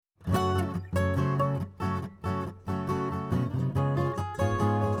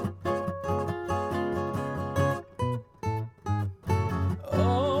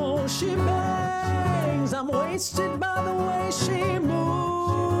she bangs. I'm wasted by the way she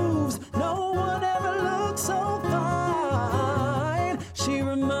moves. No one ever looks so fine. She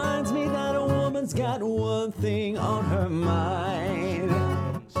reminds me that a woman's got one thing on her mind.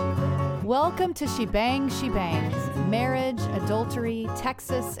 Welcome to She Bangs, She Bangs. Marriage, adultery,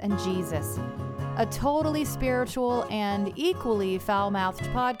 Texas, and Jesus. A totally spiritual and equally foul-mouthed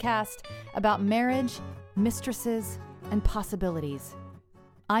podcast about marriage, mistresses, and possibilities.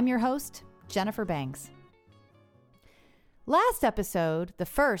 I'm your host, Jennifer Bangs. Last episode, the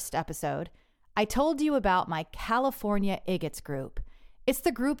first episode, I told you about my California Igots group. It's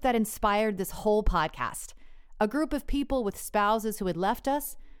the group that inspired this whole podcast. A group of people with spouses who had left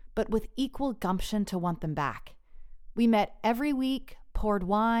us, but with equal gumption to want them back. We met every week, poured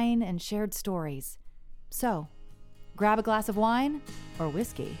wine, and shared stories. So, grab a glass of wine or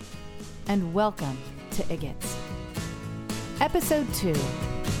whiskey, and welcome to Igots. Episode 2,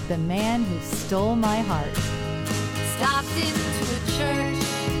 The Man Who Stole My Heart. Stopped into a church,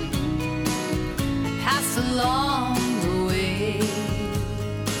 passed along the way.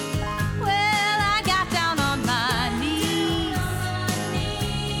 Well, I got down on my knees,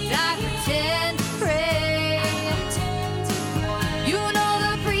 I pretend to pray. You know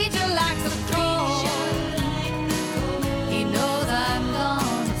the preacher likes a crow. He knows I'm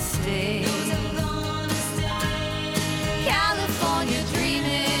gonna stay. California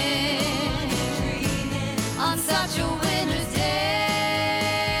dreaming on such a winter's day.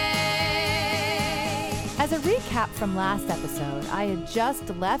 As a recap from last episode, I had just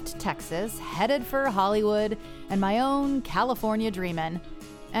left Texas, headed for Hollywood and my own California dreamin',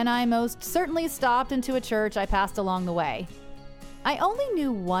 and I most certainly stopped into a church I passed along the way. I only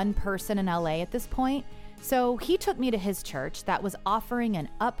knew one person in LA at this point, so he took me to his church that was offering an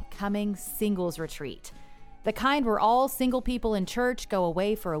upcoming singles retreat. The kind where all single people in church go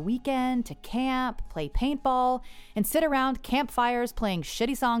away for a weekend to camp, play paintball, and sit around campfires playing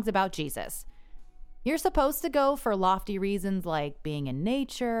shitty songs about Jesus. You're supposed to go for lofty reasons like being in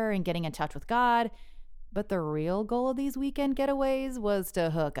nature and getting in touch with God, but the real goal of these weekend getaways was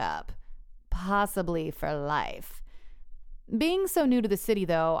to hook up, possibly for life. Being so new to the city,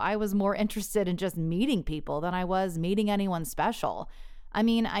 though, I was more interested in just meeting people than I was meeting anyone special. I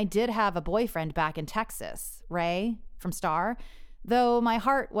mean, I did have a boyfriend back in Texas, Ray, from Star, though my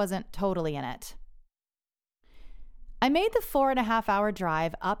heart wasn't totally in it. I made the 4.5-hour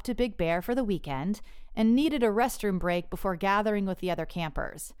drive up to Big Bear for the weekend and needed a restroom break before gathering with the other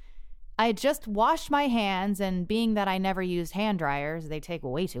campers. I had just washed my hands, and being that I never used hand dryers, they take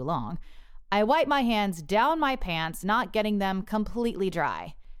way too long, I wiped my hands down my pants, not getting them completely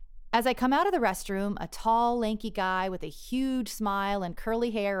dry. As I come out of the restroom, a tall, lanky guy with a huge smile and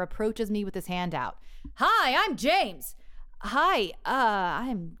curly hair approaches me with his hand out. "Hi, I'm James." "Hi,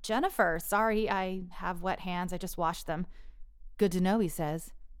 I'm Jennifer. Sorry, I have wet hands. I just washed them." "Good to know," he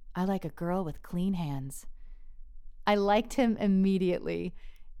says. "I like a girl with clean hands." I liked him immediately.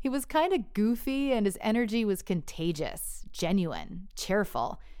 He was kind of goofy and his energy was contagious, genuine,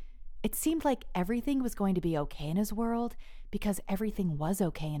 cheerful. It seemed like everything was going to be okay in his world because everything was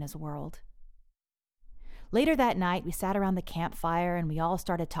okay in his world. Later that night, we sat around the campfire and we all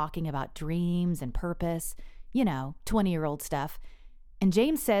started talking about dreams and purpose, 20-year-old stuff. And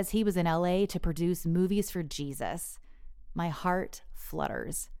James says he was in LA to produce movies for Jesus. My heart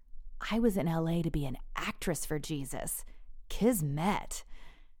flutters. I was in LA to be an actress for Jesus. Kismet.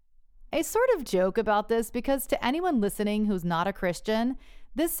 I sort of joke about this because to anyone listening who's not a Christian,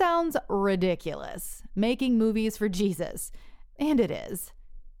 this sounds ridiculous, making movies for Jesus. And it is.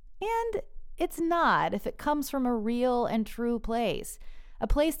 And it's not if it comes from a real and true place. A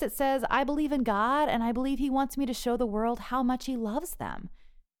place that says, I believe in God and I believe he wants me to show the world how much he loves them.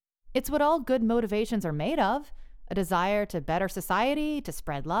 It's what all good motivations are made of, a desire to better society, to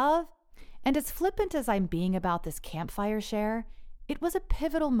spread love. And as flippant as I'm being about this campfire share, it was a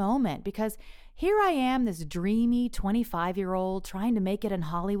pivotal moment because here I am, this dreamy 25-year-old trying to make it in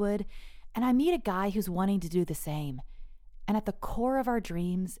Hollywood, and I meet a guy who's wanting to do the same. And at the core of our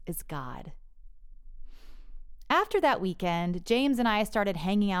dreams is God. After that weekend, James and I started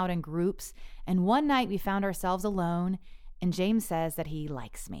hanging out in groups, and one night we found ourselves alone, and James says that he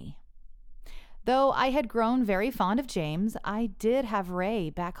likes me. Though I had grown very fond of James, I did have Ray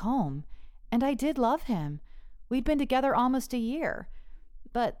back home, and I did love him. We'd been together almost a year,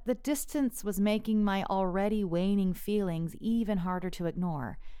 but the distance was making my already waning feelings even harder to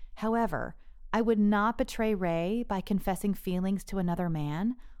ignore. However, I would not betray Ray by confessing feelings to another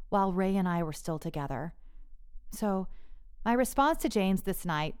man while Ray and I were still together. So my response to James this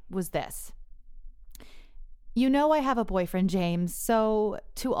night was this. You know I have a boyfriend, James, so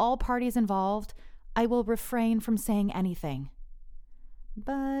to all parties involved, I will refrain from saying anything.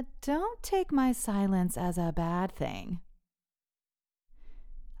 But don't take my silence as a bad thing.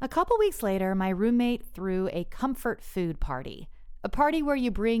 A couple weeks later, my roommate threw a comfort food party. A party where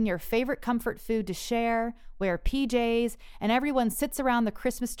you bring your favorite comfort food to share, wear PJs, and everyone sits around the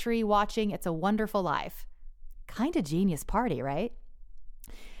Christmas tree watching It's a Wonderful Life. Kinda genius party, right?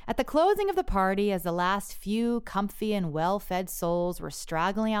 At the closing of the party, as the last few comfy and well-fed souls were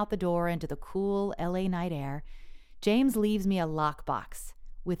straggling out the door into the cool LA night air, James leaves me a lockbox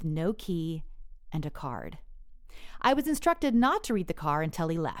with no key and a card. I was instructed not to read the card until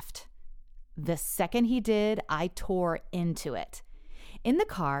he left. The second he did, I tore into it. In the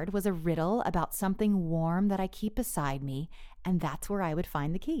card was a riddle about something warm that I keep beside me, and that's where I would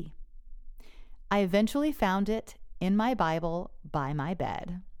find the key. I eventually found it in my Bible by my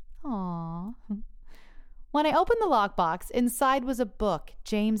bed. Aww. When I opened the lockbox, inside was a book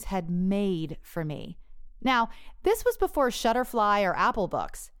James had made for me. Now, this was before Shutterfly or Apple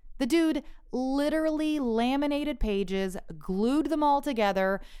Books. The dude literally laminated pages, glued them all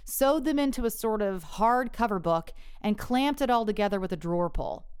together, sewed them into a sort of hardcover book, and clamped it all together with a drawer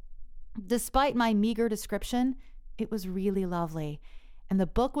pull. Despite my meager description, it was really lovely, and the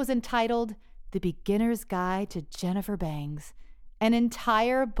book was entitled The Beginner's Guide to Jennifer Bangs, an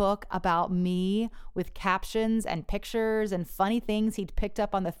entire book about me with captions and pictures and funny things he'd picked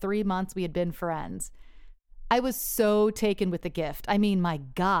up on the 3 months we had been friends. I was so taken with the gift. I mean, my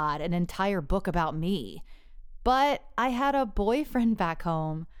God, an entire book about me. But I had a boyfriend back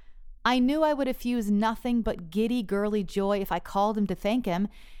home. I knew I would effuse nothing but giddy, girly joy if I called him to thank him,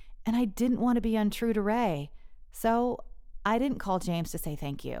 and I didn't want to be untrue to Ray. So I didn't call James to say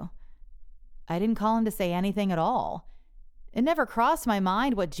thank you. I didn't call him to say anything at all. It never crossed my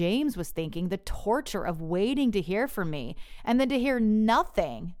mind what James was thinking, the torture of waiting to hear from me, and then to hear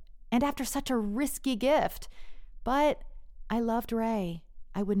nothing. And after such a risky gift. But I loved Ray.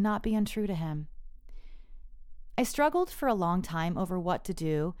 I would not be untrue to him. I struggled for a long time over what to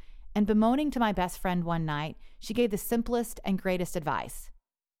do, and bemoaning to my best friend one night, she gave the simplest and greatest advice.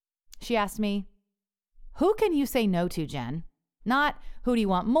 She asked me, "Who can you say no to, Jen? Not who do you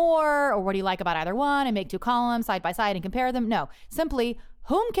want more, or what do you like about either one, and make 2 columns side by side and compare them. No, simply,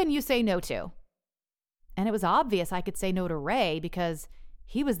 whom can you say no to?" And it was obvious I could say no to Ray because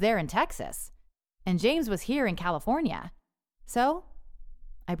he was there in Texas, and James was here in California. So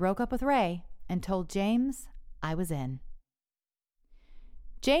I broke up with Ray and told James I was in.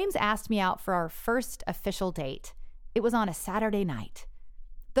 James asked me out for our first official date. It was on a Saturday night.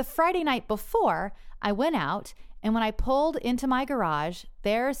 The Friday night before, I went out, and when I pulled into my garage,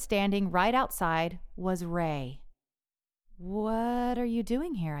 there standing right outside was Ray. "What are you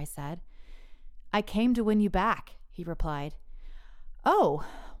doing here?" I said. "I came to win you back," he replied. "Oh,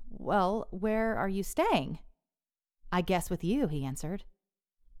 well, where are you staying?" "I guess with you," he answered.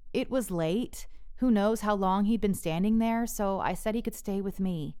 It was late. Who knows how long he'd been standing there, so I said he could stay with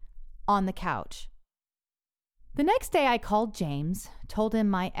me, on the couch. The next day I called James, told him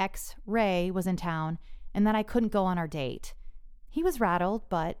my ex, Ray, was in town, and that I couldn't go on our date. He was rattled,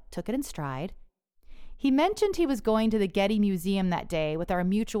 but took it in stride. He mentioned he was going to the Getty Museum that day with our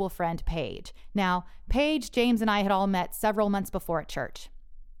mutual friend, Paige. Now, Paige, James, and I had all met several months before at church.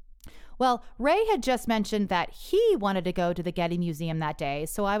 Well, Ray had just mentioned that he wanted to go to the Getty Museum that day,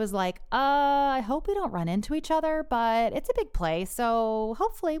 so I was like, I hope we don't run into each other, but it's a big place, so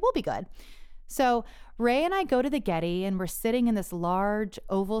hopefully we'll be good. So Ray and I go to the Getty, and we're sitting in this large,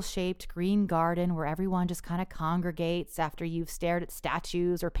 oval-shaped green garden where everyone just kind of congregates after you've stared at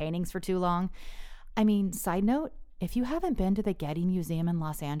statues or paintings for too long. I mean, side note, if you haven't been to the Getty Museum in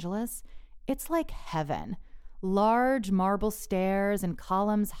Los Angeles, it's like heaven. Large marble stairs and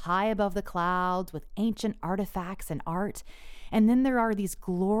columns high above the clouds with ancient artifacts and art. And then there are these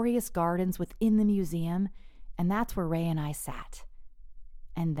glorious gardens within the museum, and that's where Ray and I sat.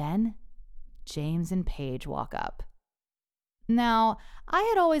 And then James and Paige walk up. Now, I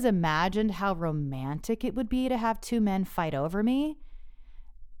had always imagined how romantic it would be to have 2 men fight over me.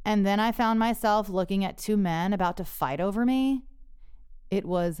 And then I found myself looking at 2 men about to fight over me. It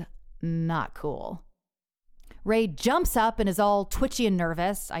was not cool. Ray jumps up and is all twitchy and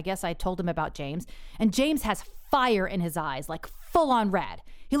nervous. I guess I told him about James. And James has fire in his eyes, like full on red.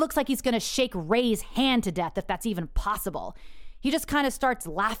 He looks like he's going to shake Ray's hand to death, if that's even possible. He just kind of starts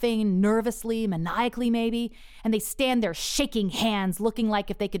laughing nervously, maniacally maybe, and they stand there shaking hands, looking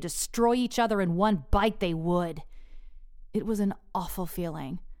like if they could destroy each other in one bite, they would. It was an awful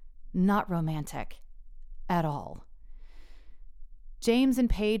feeling, not romantic at all. James and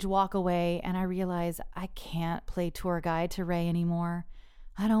Paige walk away, and I realize I can't play tour guide to Ray anymore.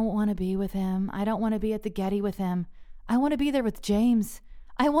 I don't want to be with him. I don't want to be at the Getty with him. I want to be there with James.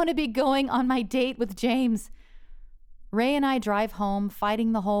 I want to be going on my date with James. Ray and I drive home,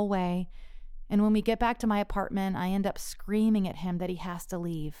 fighting the whole way, and when we get back to my apartment, I end up screaming at him that he has to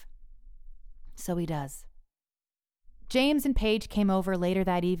leave. So he does. James and Paige came over later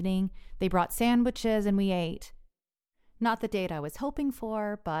that evening. They brought sandwiches and we ate. Not the date I was hoping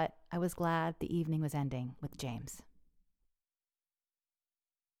for, but I was glad the evening was ending with James.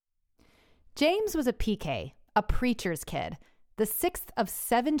 James was a PK, a preacher's kid, the sixth of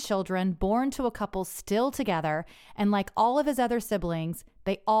 7 children born to a couple still together, and like all of his other siblings,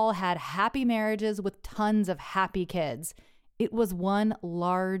 they all had happy marriages with tons of happy kids. It was one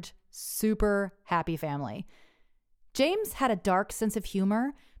large, super happy family. James had a dark sense of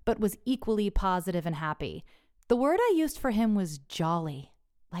humor, but was equally positive and happy. The word I used for him was jolly,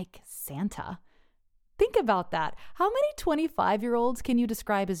 like Santa. Think about that. How many 25-year-olds can you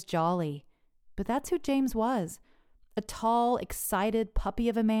describe as jolly? But that's who James was. A tall, excited puppy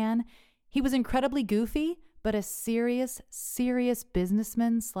of a man. He was incredibly goofy, but a serious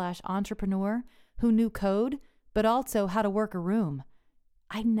businessman/entrepreneur who knew code, but also how to work a room.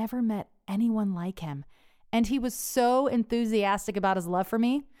 I never met anyone like him. And he was so enthusiastic about his love for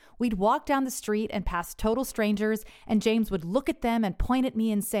me. We'd walk down the street and pass total strangers, and James would look at them and point at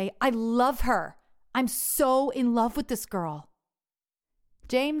me and say, "I love her. I'm so in love with this girl."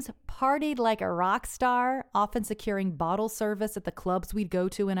 James partied like a rock star, often securing bottle service at the clubs we'd go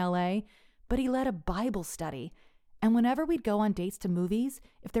to in LA, but he led a Bible study. And whenever we'd go on dates to movies,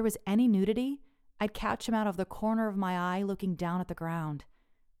 if there was any nudity, I'd catch him out of the corner of my eye looking down at the ground.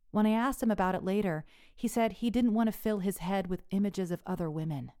 When I asked him about it later, he said he didn't want to fill his head with images of other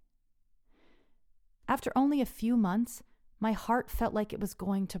women. After only a few months, my heart felt like it was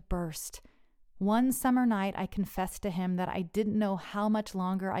going to burst. One summer night, I confessed to him that I didn't know how much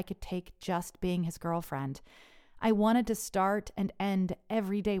longer I could take just being his girlfriend. I wanted to start and end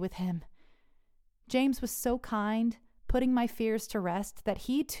every day with him. James was so kind, putting my fears to rest, that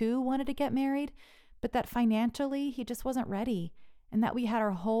he too wanted to get married, but that financially he just wasn't ready, and that we had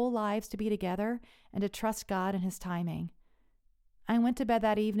our whole lives to be together and to trust God and his timing. I went to bed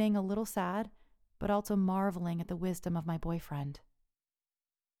that evening a little sad, but also marveling at the wisdom of my boyfriend.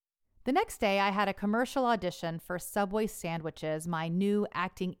 The next day, I had a commercial audition for Subway sandwiches my new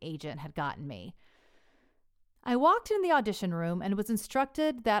acting agent had gotten me. I walked in the audition room and was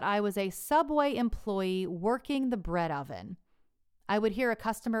instructed that I was a Subway employee working the bread oven. I would hear a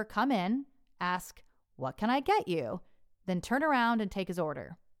customer come in, ask, "What can I get you?" then turn around and take his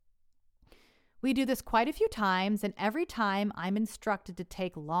order. We do this quite a few times, and every time I'm instructed to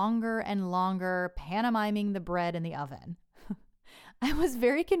take longer and longer, pantomiming the bread in the oven. I was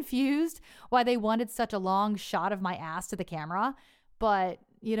very confused why they wanted such a long shot of my ass to the camera, but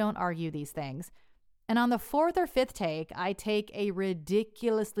you don't argue these things. And on the 4th or 5th take, I take a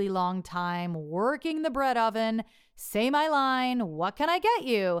ridiculously long time working the bread oven, say my line, "What can I get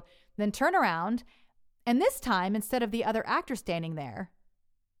you?" then turn around. And this time, instead of the other actor standing there,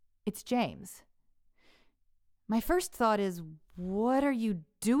 it's James. My first thought is, what are you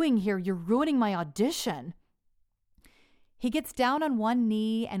doing here? You're ruining my audition. He gets down on one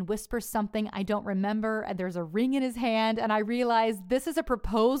knee and whispers something I don't remember, and there's a ring in his hand, and I realize this is a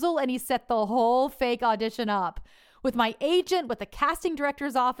proposal, and he set the whole fake audition up. With my agent, with the casting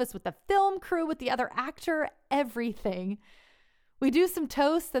director's office, with the film crew, with the other actor, everything. We do some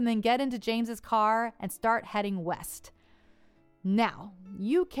toasts and then get into James's car and start heading west. Now,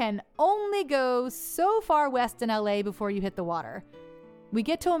 you can only go so far west in LA before you hit the water. We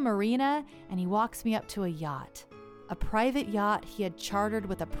get to a marina and he walks me up to a yacht. A private yacht he had chartered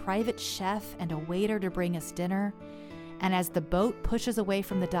with a private chef and a waiter to bring us dinner. And as the boat pushes away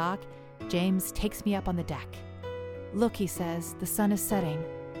from the dock, James takes me up on the deck. "Look," he says, "the sun is setting.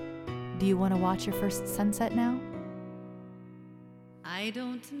 Do you want to watch your first sunset now?" I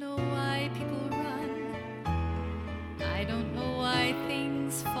don't know why people run. I don't know why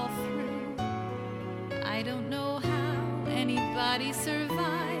things fall through. I don't know how anybody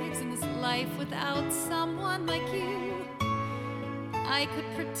survives in this life without someone like you. I could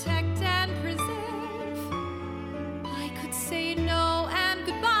protect and preserve. I could say no and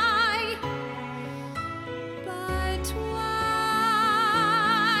goodbye. But why,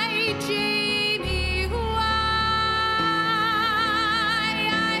 Jamie, why?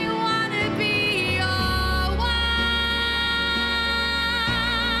 I wanna be your wife.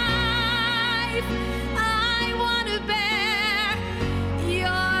 I wanna bear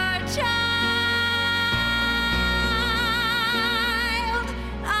your child.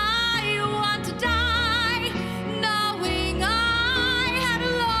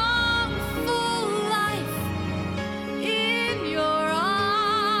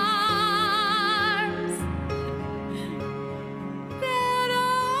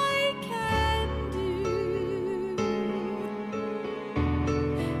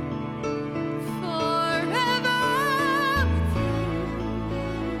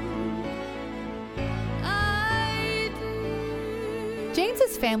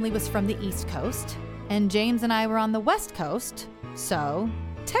 James's family was from the East Coast, and James and I were on the West Coast, so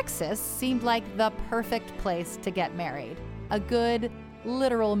Texas seemed like the perfect place to get married. A good,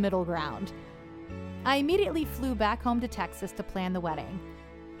 literal middle ground. I immediately flew back home to Texas to plan the wedding.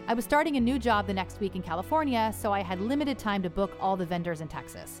 I was starting a new job the next week in California, so I had limited time to book all the vendors in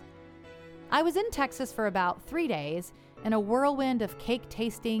Texas. I was in Texas for about 3 days in a whirlwind of cake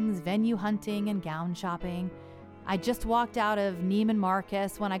tastings, venue hunting, and gown shopping. I just walked out of Neiman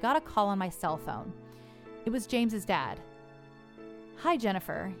Marcus when I got a call on my cell phone. It was James's dad. "Hi,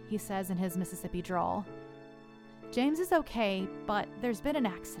 Jennifer," he says in his Mississippi drawl. "James is okay, but there's been an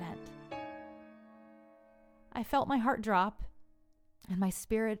accident." I felt my heart drop, and my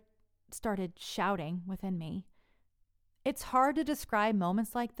spirit started shouting within me. It's hard to describe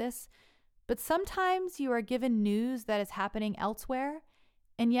moments like this, but sometimes you are given news that is happening elsewhere,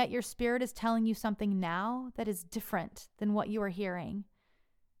 and yet your spirit is telling you something now that is different than what you are hearing.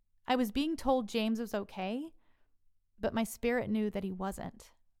 I was being told James was okay, but my spirit knew that he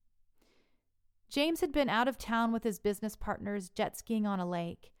wasn't. James had been out of town with his business partners jet skiing on a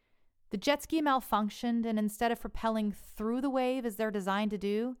lake. The jet ski malfunctioned, and instead of propelling through the wave as they're designed to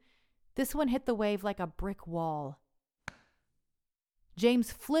do, this one hit the wave like a brick wall.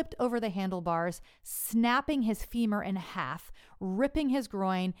 James flipped over the handlebars, snapping his femur in half, ripping his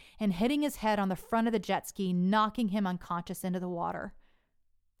groin, and hitting his head on the front of the jet ski, knocking him unconscious into the water.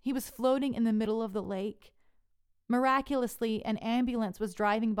 He was floating in the middle of the lake. Miraculously, an ambulance was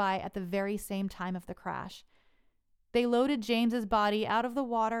driving by at the very same time of the crash. They loaded James's body out of the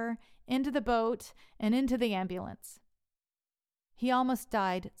water, into the boat, and into the ambulance. He almost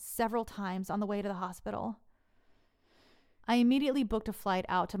died several times on the way to the hospital. I immediately booked a flight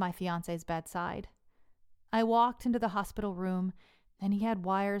out to my fiance's bedside. I walked into the hospital room, and he had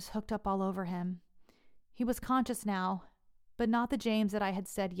wires hooked up all over him. He was conscious now, but not the James that I had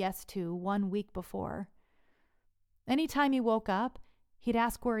said yes to 1 week before. Anytime he woke up, he'd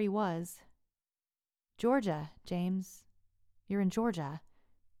ask where he was. "Georgia, James. You're in Georgia."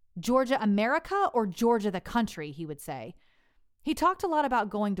 "Georgia, America, or Georgia, the country," he would say. He talked a lot about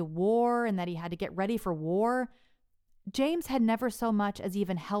going to war and that he had to get ready for war. James had never so much as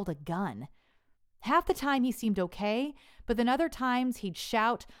even held a gun. Half the time he seemed okay, but then other times he'd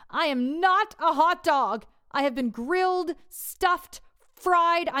shout, "I am not a hot dog. I have been grilled, stuffed,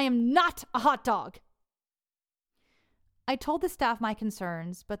 fried. I am not a hot dog." I told the staff my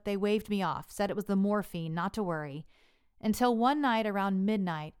concerns, but they waved me off, said it was the morphine, not to worry. Until one night around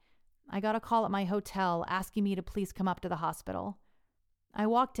midnight, I got a call at my hotel asking me to please come up to the hospital. I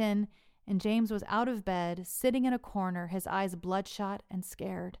walked in, and James was out of bed, sitting in a corner, his eyes bloodshot and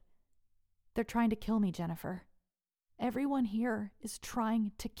scared. "They're trying to kill me, Jennifer. Everyone here is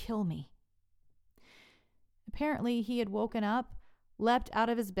trying to kill me." Apparently, he had woken up, leapt out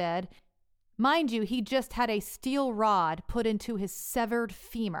of his bed. Mind you, he just had a steel rod put into his severed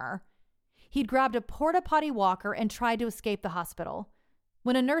femur. He'd grabbed a porta-potty walker and tried to escape the hospital.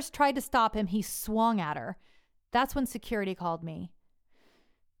 When a nurse tried to stop him, he swung at her. That's when security called me.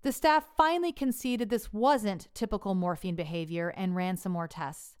 The staff finally conceded this wasn't typical morphine behavior and ran some more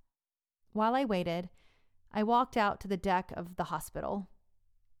tests. While I waited, I walked out to the deck of the hospital.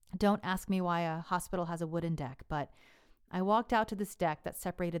 Don't ask me why a hospital has a wooden deck, but I walked out to this deck that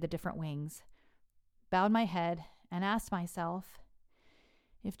separated the different wings, bowed my head, and asked myself,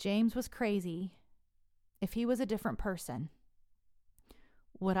 if James was crazy, if he was a different person,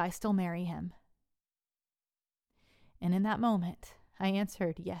 would I still marry him? And in that moment, I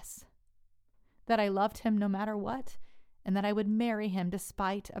answered yes, that I loved him no matter what, and that I would marry him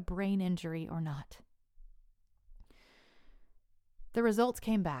despite a brain injury or not. The results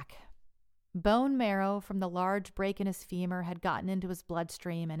came back. Bone marrow from the large break in his femur had gotten into his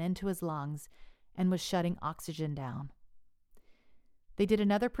bloodstream and into his lungs and was shutting oxygen down. They did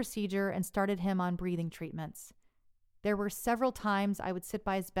another procedure and started him on breathing treatments. There were several times I would sit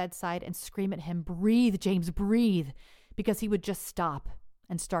by his bedside and scream at him, "Breathe, James, breathe," because he would just stop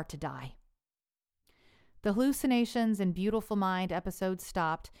and start to die. The hallucinations and beautiful mind episodes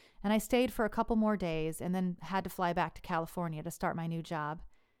stopped, and I stayed for a couple more days and then had to fly back to California to start my new job.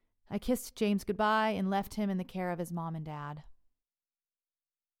 I kissed James goodbye and left him in the care of his mom and dad.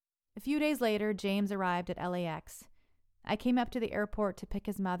 A few days later, James arrived at LAX. I came up to the airport to pick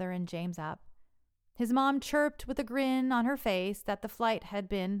his mother and James up. His mom chirped with a grin on her face that the flight had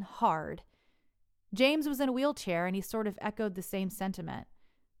been hard. James was in a wheelchair, and he sort of echoed the same sentiment,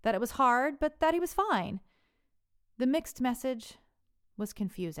 that it was hard, but that he was fine. The mixed message was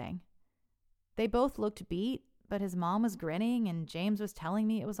confusing. They both looked beat, but his mom was grinning, and James was telling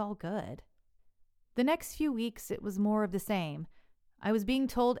me it was all good. The next few weeks, it was more of the same. I was being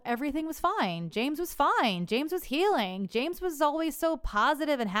told everything was fine. James was fine. James was healing. James was always so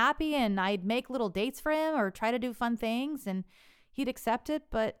positive and happy, and I'd make little dates for him or try to do fun things, and he'd accept it,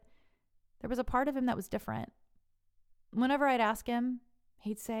 but there was a part of him that was different. Whenever I'd ask him,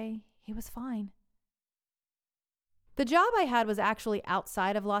 he'd say he was fine. The job I had was actually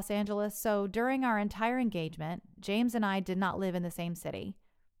outside of Los Angeles, so during our entire engagement, James and I did not live in the same city.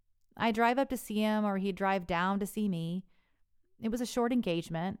 I'd drive up to see him, or he'd drive down to see me. It was a short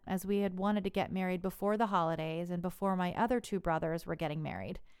engagement, as we had wanted to get married before the holidays and before my other two brothers were getting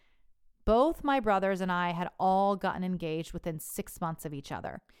married. Both my brothers and I had all gotten engaged within 6 months of each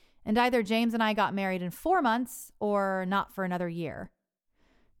other, and either James and I got married in 4 months or not for another year.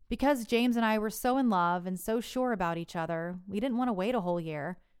 Because James and I were so in love and so sure about each other, we didn't want to wait a whole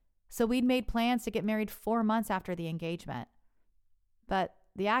year, so we'd made plans to get married 4 months after the engagement. But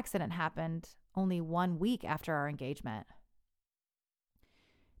the accident happened only 1 week after our engagement.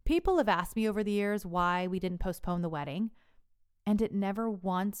 People have asked me over the years why we didn't postpone the wedding, and it never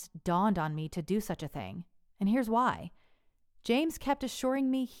once dawned on me to do such a thing. And here's why. James kept assuring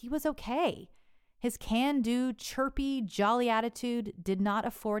me he was okay. His can-do, chirpy, jolly attitude did not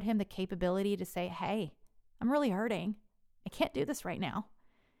afford him the capability to say, hey, I'm really hurting. I can't do this right now.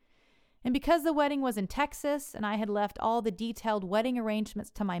 And because the wedding was in Texas and I had left all the detailed wedding arrangements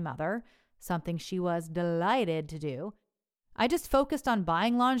to my mother, something she was delighted to do, I just focused on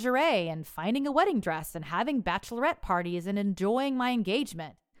buying lingerie and finding a wedding dress and having bachelorette parties and enjoying my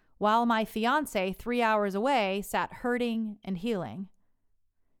engagement, while my fiancé 3 hours away sat hurting and healing.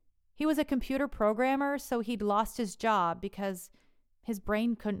 He was a computer programmer, so he'd lost his job because his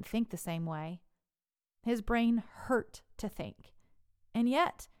brain couldn't think the same way. His brain hurt to think. And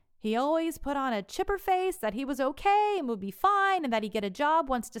yet, he always put on a chipper face that he was okay and would be fine and that he'd get a job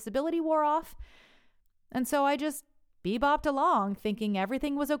once disability wore off. And so I just bebopped along thinking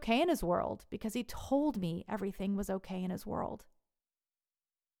everything was okay in his world because he told me everything was okay in his world.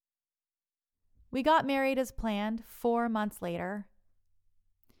 We got married as planned 4 months later.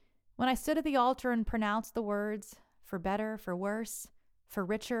 When I stood at the altar and pronounced the words, for better, for worse, for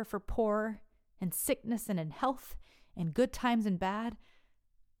richer, for poorer, in sickness and in health, in good times and bad,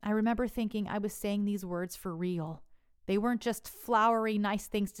 I remember thinking I was saying these words for real. They weren't just flowery, nice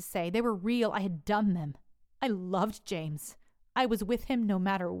things to say. They were real. I had done them. I loved James. I was with him no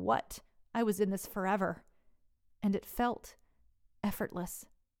matter what. I was in this forever. And it felt effortless.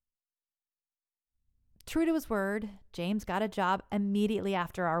 True to his word, James got a job immediately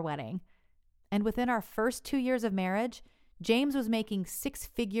after our wedding. And within our first 2 years of marriage, James was making 6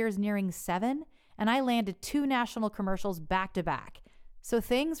 figures nearing 7, and I landed 2 national commercials back to back. So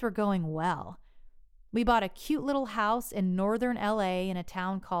things were going well. We bought a cute little house in northern LA in a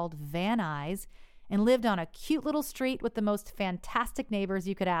town called Van Nuys and lived on a cute little street with the most fantastic neighbors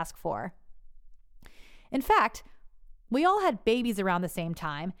you could ask for. In fact, we all had babies around the same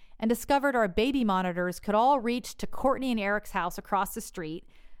time and discovered our baby monitors could all reach to Courtney and Eric's house across the street.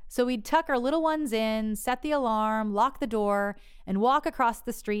 So we'd tuck our little ones in, set the alarm, lock the door, and walk across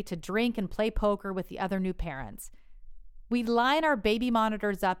the street to drink and play poker with the other new parents. We'd line our baby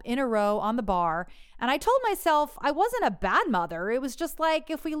monitors up in a row on the bar, and I told myself I wasn't a bad mother. It was just like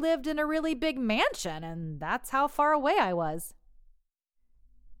if we lived in a really big mansion, and that's how far away I was.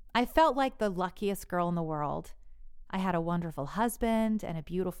 I felt like the luckiest girl in the world. I had a wonderful husband and a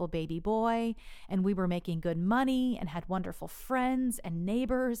beautiful baby boy, and we were making good money and had wonderful friends and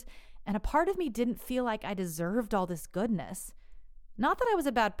neighbors, and a part of me didn't feel like I deserved all this goodness. Not that I was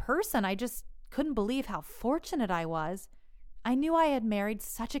a bad person, I just couldn't believe how fortunate I was. I knew I had married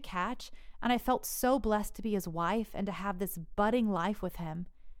such a catch, and I felt so blessed to be his wife and to have this budding life with him.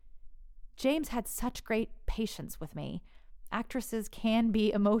 James had such great patience with me. Actresses can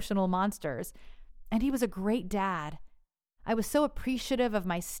be emotional monsters. And he was a great dad. I was so appreciative of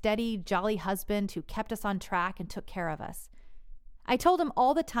my steady, jolly husband who kept us on track and took care of us. I told him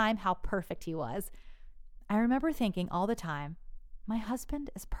all the time how perfect he was. I remember thinking all the time, my husband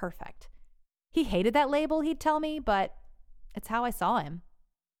is perfect. He hated that label, he'd tell me, but it's how I saw him.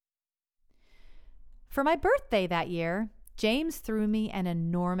 For my birthday that year, James threw me an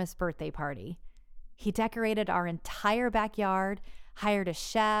enormous birthday party. He decorated our entire backyard, hired a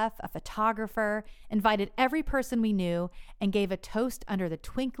chef, a photographer, invited every person we knew, and gave a toast under the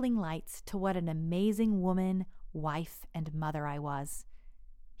twinkling lights to what an amazing woman, wife, and mother I was.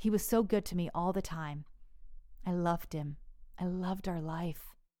 He was so good to me all the time. I loved him. I loved our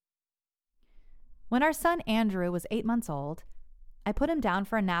life. When our son Andrew was 8 months old, I put him down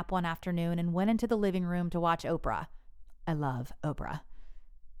for a nap one afternoon and went into the living room to watch Oprah. I love Oprah.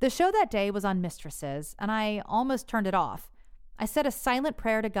 The show that day was on Mistresses, and I almost turned it off. I said a silent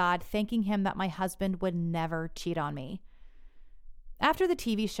prayer to God, thanking him that my husband would never cheat on me. After the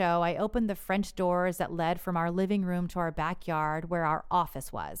TV show, I opened the French doors that led from our living room to our backyard where our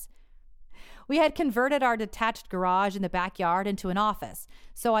office was. We had converted our detached garage in the backyard into an office,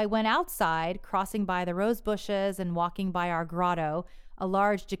 so I went outside, crossing by the rose bushes and walking by our grotto, a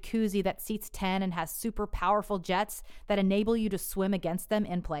large jacuzzi that seats 10 and has super powerful jets that enable you to swim against them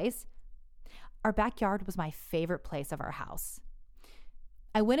in place. Our backyard was my favorite place of our house.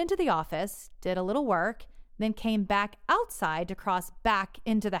 I went into the office, did a little work, then came back outside to cross back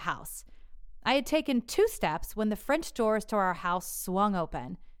into the house. I had taken 2 steps when the French doors to our house swung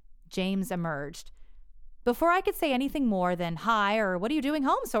open. James emerged. Before I could say anything more than hi or what are you doing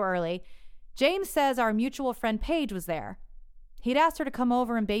home so early, James says our mutual friend Paige was there. He'd asked her to come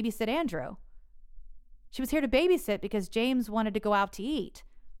over and babysit Andrew. She was here to babysit because James wanted to go out to eat.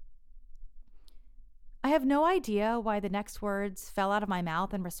 I have no idea why the next words fell out of my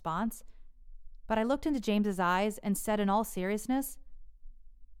mouth in response, but I looked into James's eyes and said in all seriousness,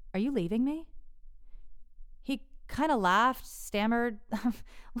 "Are you leaving me?" He kind of laughed, stammered,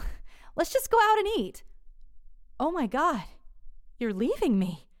 "Let's just go out and eat." "Oh my God, you're leaving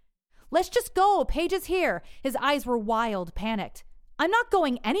me." "Let's just go. Paige is here." His eyes were wild, panicked. "I'm not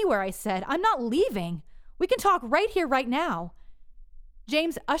going anywhere," I said. "I'm not leaving. We can talk right here, right now."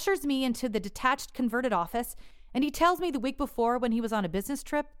 James ushers me into the detached converted office, and he tells me the week before when he was on a business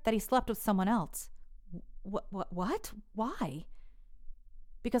trip that he slept with someone else. What? Why?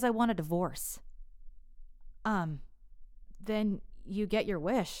 Because I want a divorce. Then you get your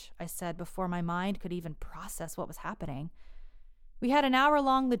wish, I said before my mind could even process what was happening. We had an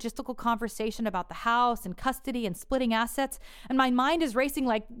hour-long logistical conversation about the house and custody and splitting assets, and my mind is racing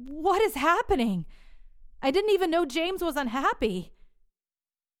like, what is happening? I didn't even know James was unhappy.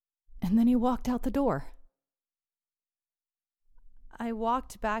 And then he walked out the door. I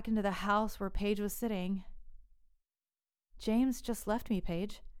walked back into the house where Paige was sitting. "James just left me,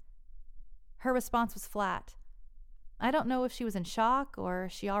 Paige." Her response was flat. I don't know if she was in shock or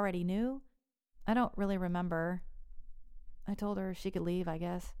she already knew. I don't really remember. I told her she could leave, I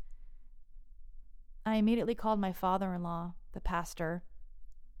guess. I immediately called my father-in-law, the pastor,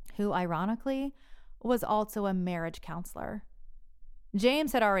 who ironically was also a marriage counselor.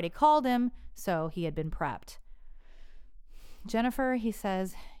 James had already called him, so he had been prepped. "Jennifer," he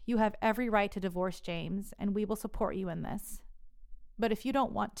says, "you have every right to divorce James, and we will support you in this. But if you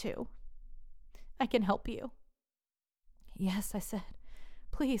don't want to, I can help you." "Yes," I said.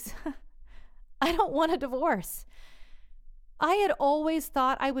 "Please. I don't want a divorce." I had always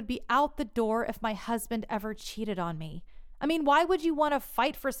thought I would be out the door if my husband ever cheated on me. I mean, why would you want to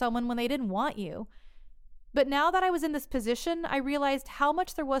fight for someone when they didn't want you? But now that I was in this position, I realized how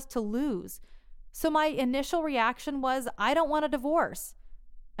much there was to lose. So my initial reaction was, I don't want a divorce.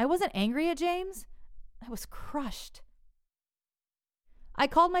 I wasn't angry at James. I was crushed. I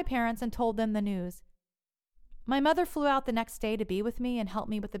called my parents and told them the news. My mother flew out the next day to be with me and help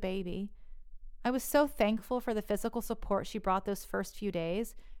me with the baby. I was so thankful for the physical support she brought those first few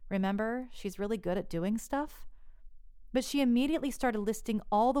days. Remember, she's really good at doing stuff. But she immediately started listing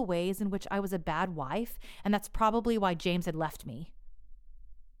all the ways in which I was a bad wife, and that's probably why James had left me.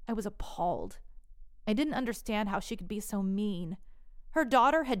 I was appalled. I didn't understand how she could be so mean. Her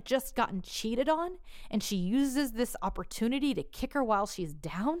daughter had just gotten cheated on, and she uses this opportunity to kick her while she's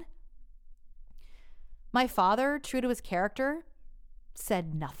down. My father, true to his character,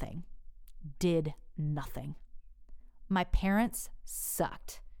 said nothing, did nothing. My parents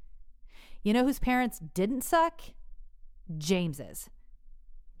sucked. You know whose parents didn't suck? James's.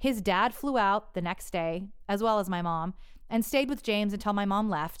 His dad flew out the next day, as well as my mom, and stayed with James until my mom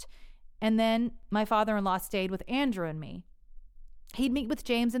left, and then my father-in-law stayed with Andrew and me. He'd meet with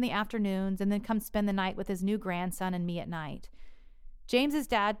James in the afternoons and then come spend the night with his new grandson and me at night. James's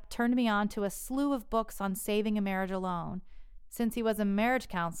dad turned me on to a slew of books on saving a marriage alone. Since he was a marriage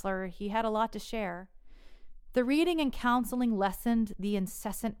counselor, he had a lot to share. The reading and counseling lessened the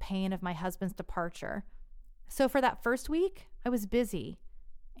incessant pain of my husband's departure. So for that first week, I was busy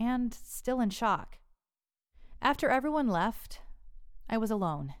and still in shock. After everyone left, I was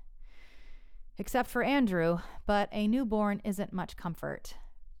alone. Except for Andrew, but a newborn isn't much comfort.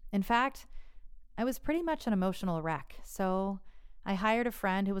 In fact, I was pretty much an emotional wreck, so I hired a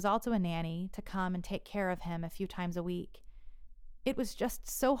friend who was also a nanny to come and take care of him a few times a week. It was just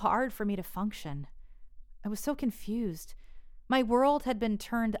so hard for me to function. I was so confused. My world had been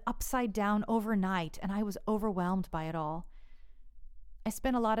turned upside down overnight, and I was overwhelmed by it all. I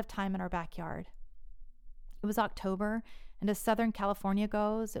spent a lot of time in our backyard. It was October, and as Southern California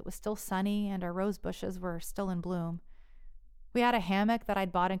goes, it was still sunny and our rose bushes were still in bloom. We had a hammock that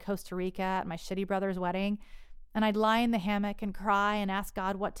I'd bought in Costa Rica at my shitty brother's wedding, and I'd lie in the hammock and cry and ask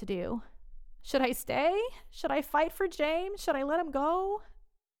God what to do. Should I stay? Should I fight for James? Should I let him go?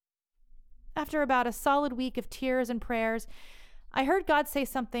 After about a solid week of tears and prayers, I heard God say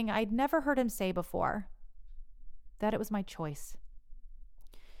something I'd never heard him say before. That it was my choice.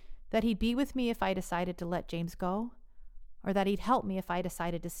 That he'd be with me if I decided to let James go, or that he'd help me if I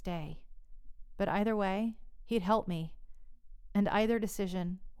decided to stay. But either way, he'd help me, and either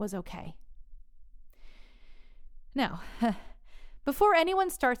decision was okay. Now, before anyone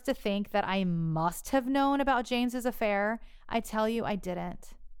starts to think that I must have known about James's affair, I tell you I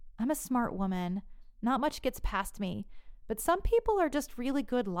didn't. I'm a smart woman. Not much gets past me, but some people are just really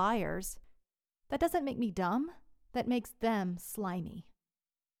good liars. That doesn't make me dumb. That makes them slimy.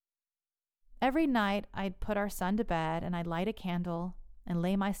 Every night, I'd put our son to bed and I'd light a candle and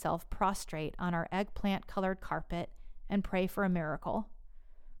lay myself prostrate on our eggplant-colored carpet and pray for a miracle.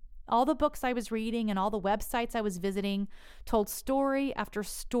 All the books I was reading and all the websites I was visiting told story after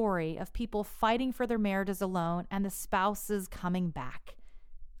story of people fighting for their marriages alone and the spouses coming back.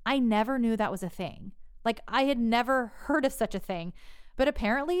 I never knew that was a thing. Like, I had never heard of such a thing. But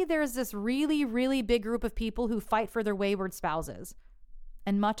apparently there's this really, really big group of people who fight for their wayward spouses.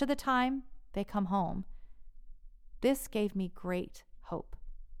 And much of the time, they come home. This gave me great hope.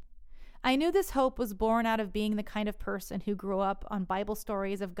 I knew this hope was born out of being the kind of person who grew up on Bible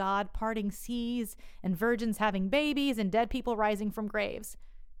stories of God parting seas and virgins having babies and dead people rising from graves.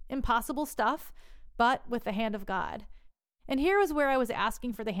 Impossible stuff, but with the hand of God. And here was where I was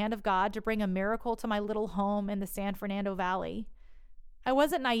asking for the hand of God to bring a miracle to my little home in the San Fernando Valley. I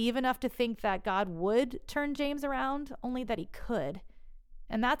wasn't naive enough to think that God would turn James around, only that he could.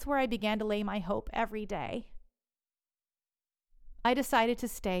 And that's where I began to lay my hope every day. I decided to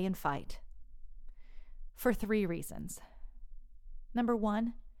stay and fight. For 3 reasons. Number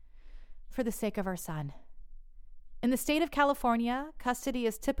 1, for the sake of our son. In the state of California, custody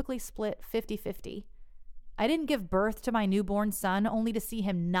is typically split 50-50. I didn't give birth to my newborn son only to see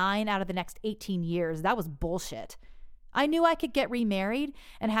him 9 out of the next 18 years. That was bullshit. I knew I could get remarried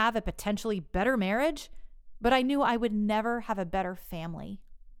and have a potentially better marriage, but I knew I would never have a better family.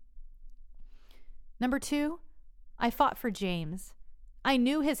 Number 2, I fought for James. I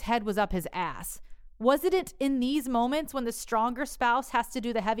knew his head was up his ass. Wasn't it in these moments when the stronger spouse has to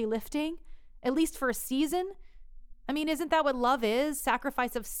do the heavy lifting, at least for a season? I mean, isn't that what love is?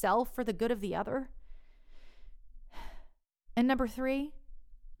 Sacrifice of self for the good of the other? And number 3,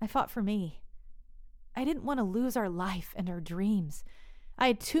 I fought for me. I didn't want to lose our life and our dreams. I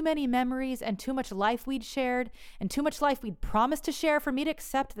had too many memories and too much life we'd shared and too much life we'd promised to share for me to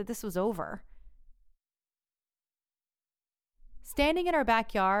accept that this was over. Standing in our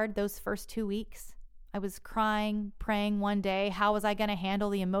backyard those first 2 weeks, I was crying, praying one day, how was I going to handle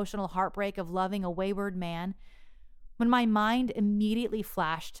the emotional heartbreak of loving a wayward man, when my mind immediately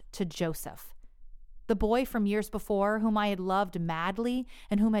flashed to Joseph, the boy from years before whom I had loved madly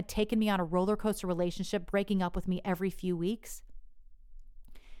and whom had taken me on a roller coaster relationship, breaking up with me every few weeks.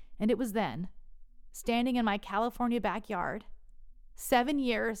 And it was then, standing in my California backyard, 7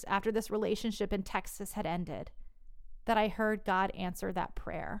 years after this relationship in Texas had ended, that I heard God answer that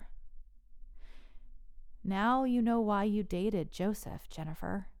prayer. Now you know why you dated Joseph,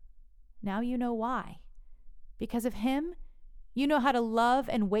 Jennifer. Now you know why. Because of him, you know how to love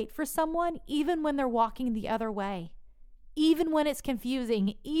and wait for someone even when they're walking the other way, even when it's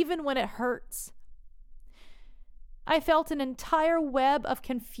confusing, even when it hurts. I felt an entire web of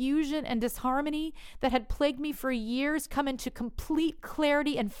confusion and disharmony that had plagued me for years come into complete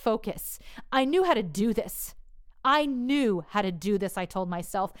clarity and focus. I knew how to do this. I knew how to do this, I told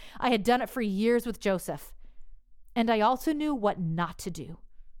myself. I had done it for years with Joseph. And I also knew what not to do.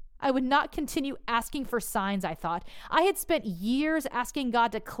 I would not continue asking for signs, I thought. I had spent years asking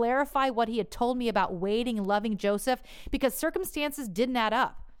God to clarify what he had told me about waiting and loving Joseph because circumstances didn't add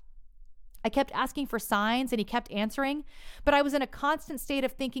up. I kept asking for signs and he kept answering, but I was in a constant state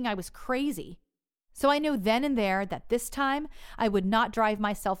of thinking I was crazy. So I knew then and there that this time I would not drive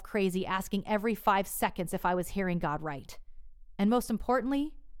myself crazy asking every 5 seconds if I was hearing God right. And most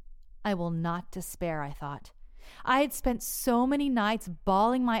importantly, I will not despair, I thought. I had spent so many nights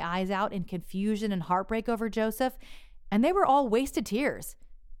bawling my eyes out in confusion and heartbreak over Joseph, and they were all wasted tears.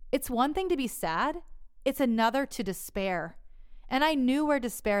 It's one thing to be sad, it's another to despair. And I knew where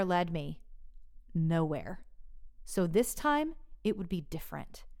despair led me. Nowhere. So this time, it would be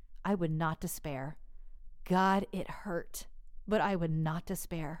different. I would not despair. God, it hurt, but I would not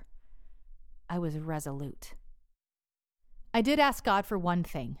despair. I was resolute. I did ask God for one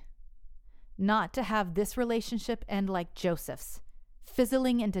thing. not to have this relationship end like Joseph's,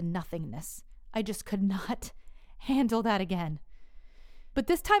 fizzling into nothingness. I just could not handle that again. But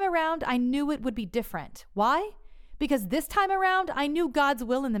this time around, I knew it would be different. Why? Because this time around, I knew God's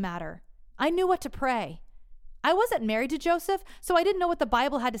will in the matter. I knew what to pray. I wasn't married to Joseph, so I didn't know what the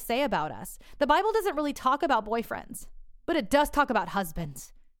Bible had to say about us. The Bible doesn't really talk about boyfriends, but it does talk about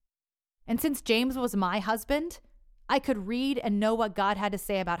husbands. And since James was my husband, I could read and know what God had to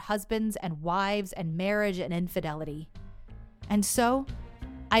say about husbands and wives and marriage and infidelity. And so,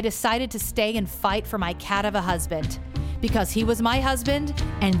 I decided to stay and fight for my cat of a husband, because he was my husband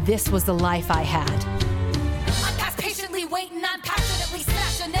and this was the life I had. I'm past patiently waiting, I'm passionately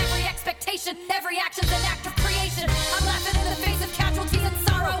smashing every expectation, every action's an act of creation. I'm laughing in the face of casualties and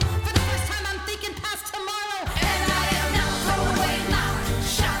sorrow. For the first time, I'm thinking past tomorrow. And I am now throwing away my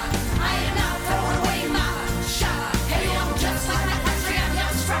shot. I am now throwing away my shot. Hey, I'm just like my country, I'm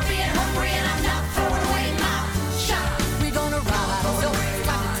now scrappy and hungry, and I'm now throwing away my shot. We gonna rise, so it's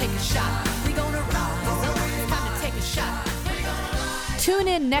time to take a shot. We gonna rise, so it's time to take a shot. Tune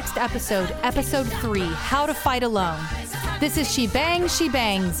in next episode, episode 3, How to Fight Alone. This is She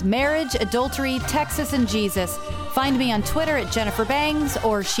Bangs, Marriage, Adultery, Texas, and Jesus. Find me on Twitter at Jennifer Bangs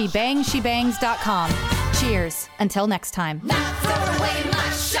or shebangs.com. Cheers. Until next time.